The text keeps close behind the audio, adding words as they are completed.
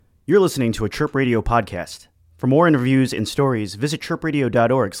You're listening to a Chirp Radio podcast. For more interviews and stories, visit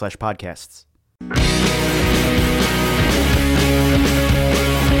chirpradio.org/podcasts.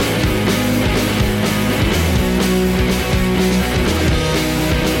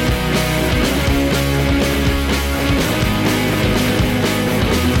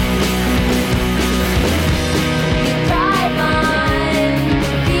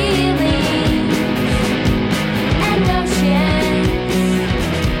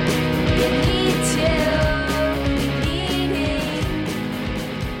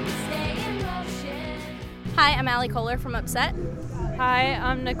 Hi, I'm Amelia Hruby from Upset. Hi,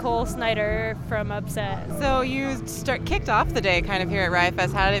 I'm Nicole Snyder from Upset. So you kicked off the day kind of here at Riot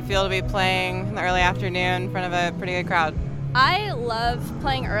Fest. How did it feel to be playing in the early afternoon in front of a pretty good crowd? I love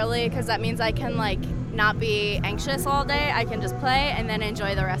playing early because that means I can not be anxious all day. I can just play and then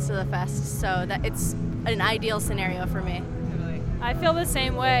enjoy the rest of the fest. So that it's an ideal scenario for me. I feel the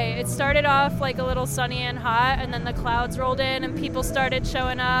same way. It started off a little sunny and hot, and then the clouds rolled in and people started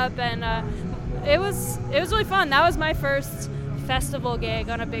showing up, and it was really fun. That was my first festival gig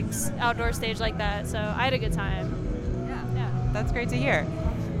on a big outdoor stage like that, so I had a good time. Yeah. That's great to hear.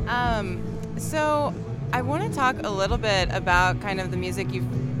 So I want to talk a little bit about kind of the music you've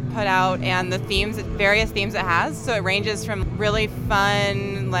put out and the various themes it has. So it ranges from really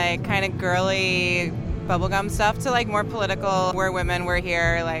fun, kind of girly bubblegum stuff to like more political, we're women, we're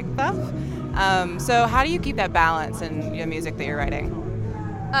here, stuff. So how do you keep that balance in the music that you're writing?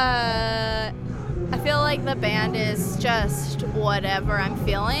 I feel like the band is just whatever I'm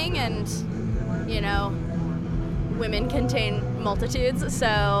feeling, and women contain multitudes,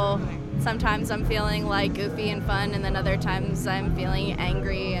 so sometimes I'm feeling goofy and fun, and then other times I'm feeling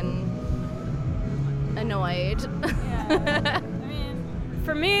angry and annoyed. Yeah. I mean,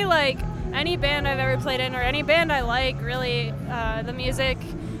 for me, any band I've ever played in or any band I like, really, the music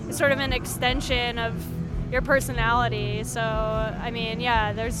is sort of an extension of your personality. So, I mean,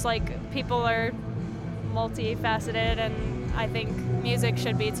 yeah, there's people are multifaceted, and I think music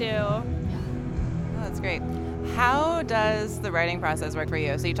should be too. Oh, that's great. How does the writing process work for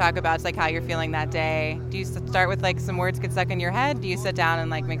you? So you talk about how you're feeling that day. Do you start with some words get stuck in your head? Do you sit down and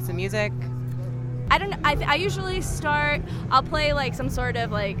make some music? I don't know. I usually I'll play some sort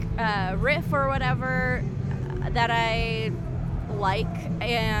of riff or whatever that I like,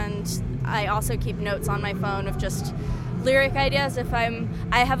 and I also keep notes on my phone of just lyric ideas if I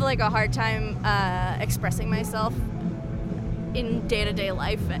have a hard time expressing myself in day-to-day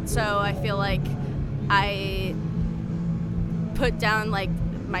life, so I feel like I put down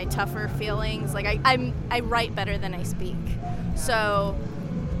my tougher feelings. I write better than I speak, so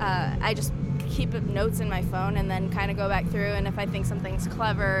I just keep notes in my phone and then kind of go back through, and if I think something's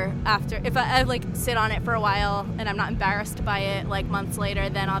clever if I sit on it for a while and I'm not embarrassed by it months later,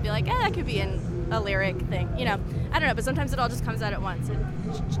 then I'll be that could be in a lyric thing, I don't know, but sometimes it all just comes out at once. It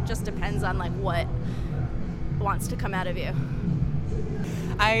just depends on what wants to come out of you.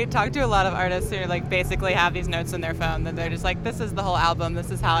 I talk to a lot of artists who basically have these notes in their phone that they're just this is the whole album,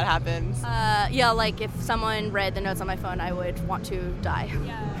 this is how it happens. Yeah, if someone read the notes on my phone, I would want to die.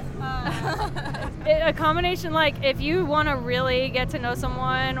 Yeah. A combination, if you want to really get to know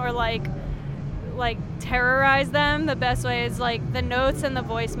someone or terrorize them, the best way is the notes and the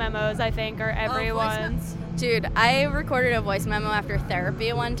voice memos, I think, are everyone's. Dude, I recorded a voice memo after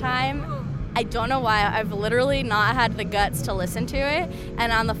therapy one time. I don't know why. I've literally not had the guts to listen to it,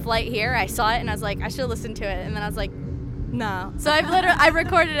 and on the flight here I saw it and I was I should listen to it, and then I was no. So I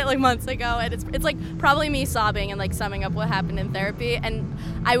recorded it months ago, and it's probably me sobbing and summing up what happened in therapy, and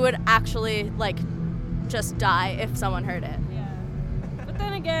I would actually just die if someone heard it. Yeah. But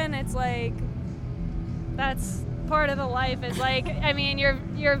then again, it's that's part of the life. Is I mean,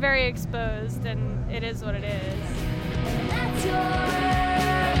 you're very exposed, and it is what it is. That's your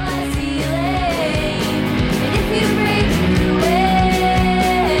ceiling, and if you break through it,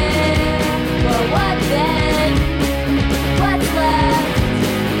 well, what then? What's left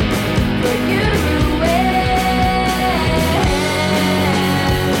for you to win?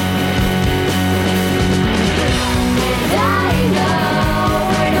 And I know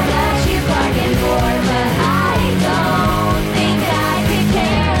we're not you bargained for, but I don't think I could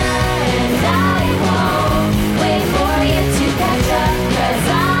care, and I won't wait for you to catch up, 'cause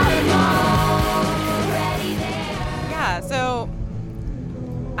I'm already there. Yeah, so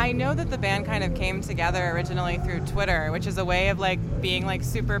I know that the band kind of came together originally through Twitter, which is a way of being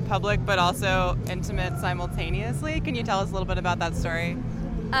super public but also intimate simultaneously. Can you tell us a little bit about that story?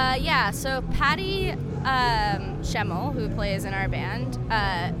 Yeah, so Patty Schemmel, who plays in our band,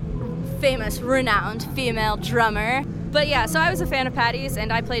 famous, renowned female drummer, But yeah, so I was a fan of Patty's,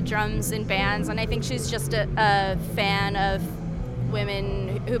 and I played drums in bands, and I think she's just a fan of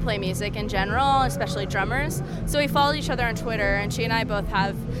women who play music in general, especially drummers. So we followed each other on Twitter, and she and I both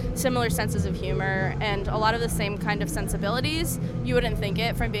have similar senses of humor and a lot of the same kind of sensibilities. You wouldn't think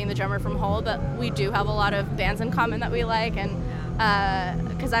it from being the drummer from Hole, but we do have a lot of bands in common that we like, and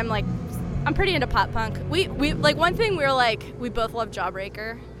because I'm pretty into pop punk. We like, one thing we were like, we both love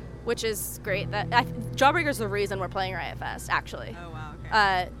Jawbreaker, which is great. Jawbreaker's the reason we're playing Riot Fest, actually. Oh, wow.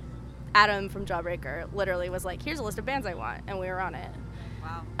 Okay. Adam from Jawbreaker literally was like, here's a list of bands I want, and we were on it.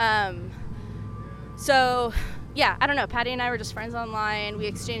 Wow. So, yeah, I don't know. Patty and I were just friends online. We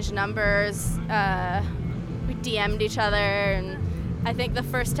exchanged numbers. We DM'd each other, and I think the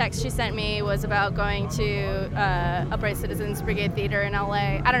first text she sent me was about going to Upright Citizens Brigade Theater in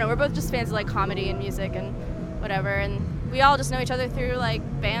LA. I don't know. We're both just fans of like comedy and music and whatever, and we all just know each other through like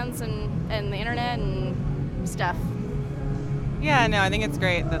bands and the internet and stuff. Yeah, no, I think it's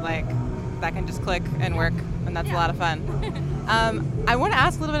great that like that can just click and work, and that's a lot of fun. I want to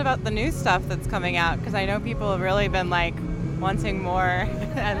ask a little bit about the new stuff that's coming out, because I know people have really been like wanting more.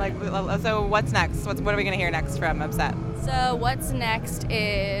 And like, so what's next? What are we gonna hear next from Upset? So what's next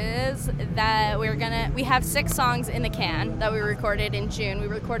is that we have 6 songs in the can that we recorded in June. We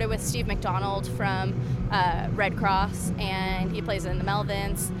recorded with Steve McDonald from Red Cross, and he plays in the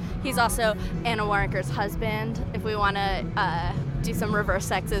Melvins. He's also Anna Warrenker's husband, if we want to do some reverse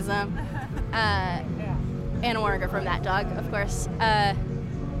sexism. Anna Warrenker from That Dog, of course.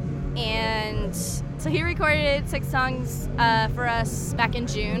 And so he recorded 6 songs for us back in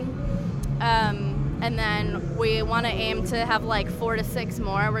June. And then we want to aim to have like 4 to 6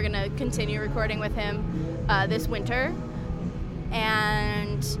 more. We're going to continue recording with him this winter.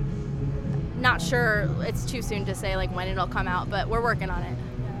 And not sure, it's too soon to say like when it'll come out, but we're working on it.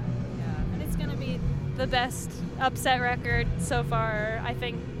 Yeah. And it's going to be the best Upset record so far. I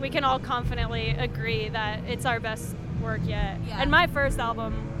think we can all confidently agree that it's our best work yet. Yeah. And my first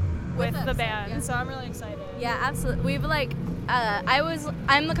album with the Upset, band, yeah. so I'm really excited. Yeah, absolutely. We've like,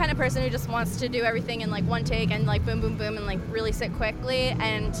 I'm the kind of person who just wants to do everything in like one take and like boom, boom, boom, and like really sit quickly.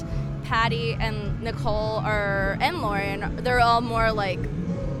 And Patty and Nicole and Lauren, they're all more like,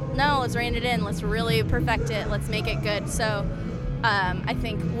 no, let's rein it in. Let's really perfect it. Let's make it good. So I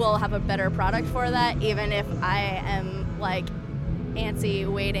think we'll have a better product for that, even if I am like antsy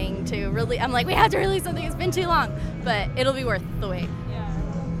waiting to really, I'm like, we have to release something. It's been too long, but it'll be worth the wait. Yeah.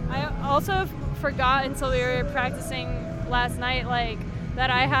 I also forgot until we were practicing last night, like, that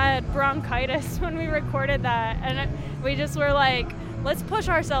I had bronchitis when we recorded that, and we just were like, let's push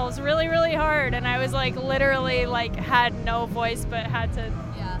ourselves really, really hard, and I was like literally like had no voice but had to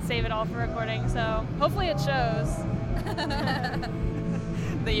save it all for recording, so hopefully it shows.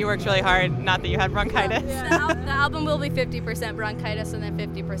 That you worked really hard, not that you had bronchitis. The album will be 50% bronchitis and then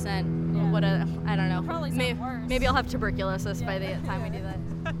 50% I don't know. Probably sound worse. Maybe I'll have tuberculosis by the time we do that.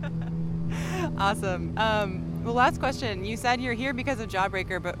 Awesome. Well, last question. You said you're here because of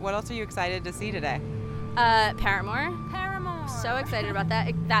Jawbreaker, but what else are you excited to see today? Paramore. Paramore. So excited about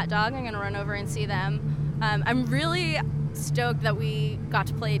that. That Dog, I'm going to run over and see them. I'm really stoked that we got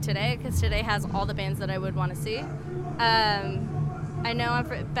to play today, because today has all the bands that I would want to see. I know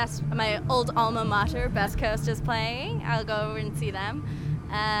my old alma mater, Best Coast, is playing. I'll go over and see them.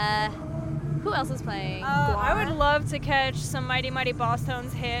 Who else is playing? I would love to catch some Mighty Mighty Boss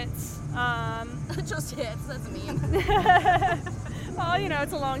Tones hits. Just hits, that's mean. Well, you know,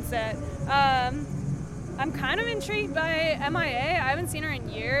 it's a long set. I'm kind of intrigued by MIA. I haven't seen her in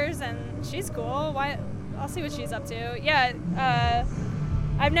years, and she's cool. I'll see what she's up to. Yeah,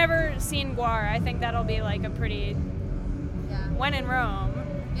 I've never seen Guar. I think that'll be like a pretty... When in Rome,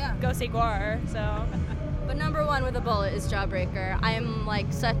 go see Guar, so... But number one with a bullet is Jawbreaker.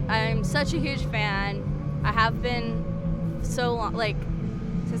 I'm such a huge fan. I have been so long, like,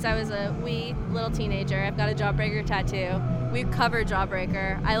 since I was a wee little teenager. I've got a Jawbreaker tattoo. We cover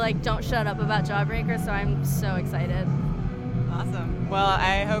Jawbreaker. I don't shut up about Jawbreaker, so I'm so excited. Awesome. Well,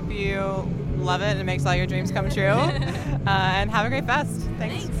 I hope you love it and it makes all your dreams come true. And have a great fest.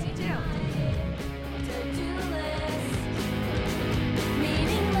 Thanks. You too.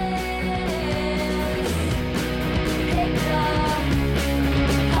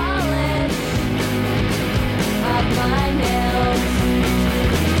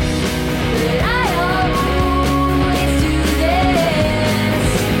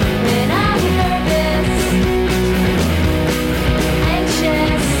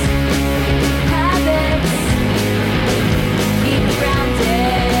 Habits keep me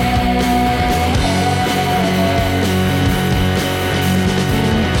grounded.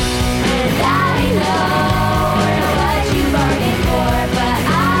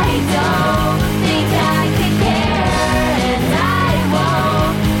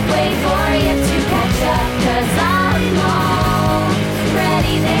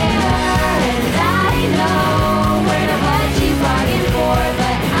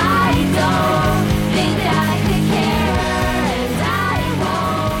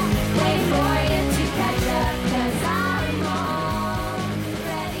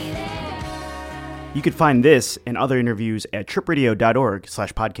 You can find this and other interviews at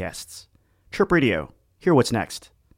tripradio.org/podcasts. Trip Radio. Hear what's next.